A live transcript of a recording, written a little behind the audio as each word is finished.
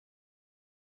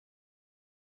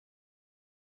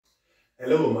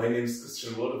Hello, my name is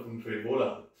TradeVola from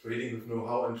TradeVola, trading with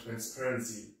know-how and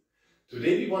transparency.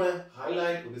 Today we want to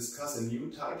highlight or discuss a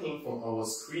new title from our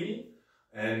screening.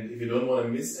 And if you don't want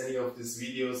to miss any of these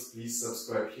videos, please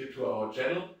subscribe here to our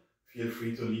channel. Feel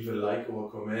free to leave a like or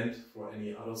a comment for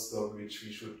any other stock which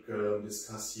we should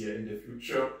discuss here in the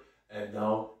future. And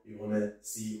now we want to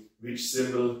see which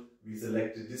symbol we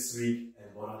selected this week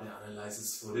and what are the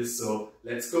analyses for this. So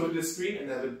let's go to the screen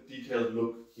and have a detailed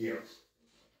look here.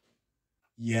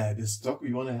 Yeah, the stock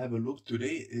we want to have a look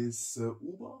today is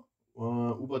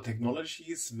Uber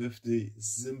Technologies with the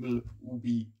symbol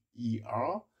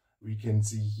UBER. We can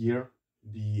see here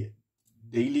the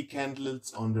daily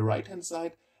candles on the right hand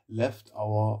side. Left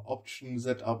our option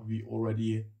setup. We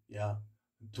already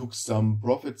took some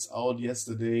profits out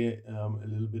yesterday. A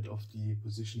little bit of the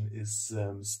position is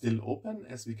still open,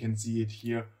 as we can see it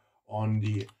here on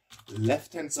the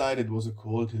left hand side. It was a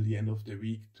call till the end of the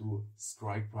week to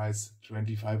strike price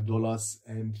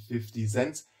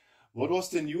 $25.50. What was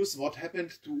the news? What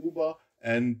happened to Uber?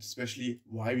 And especially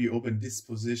why we opened this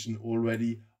position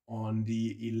already on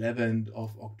the 11th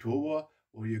of October.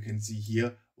 What you can see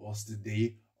here was the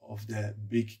day of the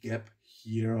big gap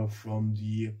here from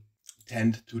the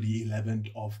 10th to the 11th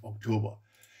of October.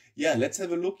 Yeah, let's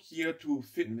have a look here to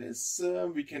Finviz.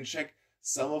 We can check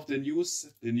some of the news.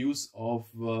 The news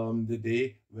of the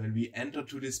day when we entered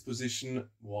to this position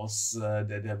was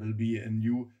that there will be a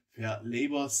new Fair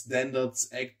Labor Standards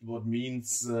Act, what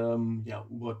means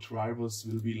Uber drivers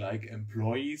will be like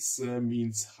employees,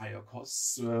 means higher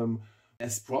costs,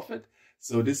 less profit.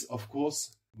 So this of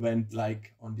course went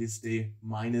like on this day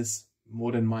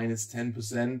more than minus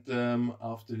 10%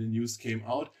 after the news came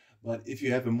out. But if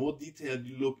you have a more detailed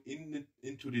look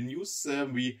into the news,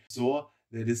 we saw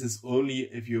that this is only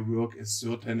if you work a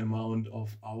certain amount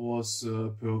of hours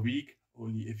per week,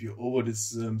 only if you're over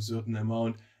this certain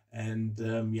amount. And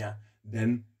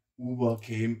then Uber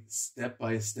came step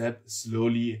by step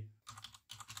slowly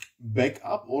back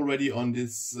up already on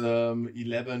this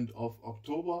 11th of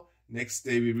October. Next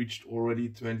day we reached already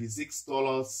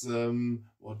 $26,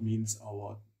 what means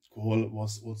our call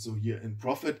was also here in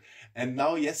profit. And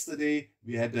now yesterday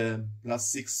we had a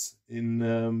 +6 in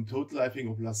total, I think,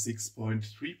 or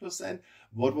 +6.3%.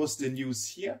 What was the news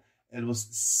here? It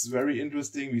was very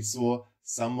interesting. We saw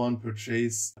someone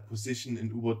purchase a position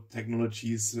in Uber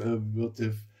Technologies worth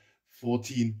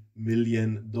 $14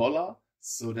 million.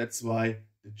 So that's why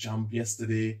the jump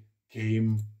yesterday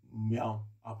came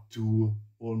up to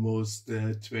almost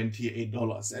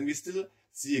 $28. And we still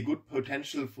see a good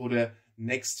potential for the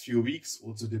next few weeks,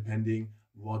 also depending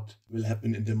what will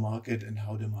happen in the market and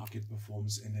how the market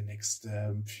performs in the next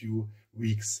few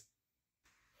weeks.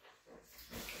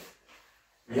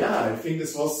 Yeah, I think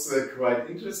this was quite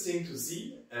interesting to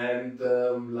see. And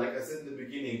like I said in the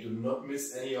beginning, do not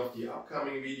miss any of the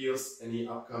upcoming videos, any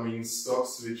upcoming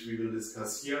stocks which we will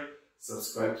discuss here.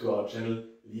 Subscribe to our channel,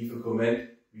 leave a comment.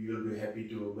 We will be happy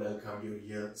to welcome you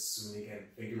here soon again.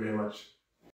 Thank you very much.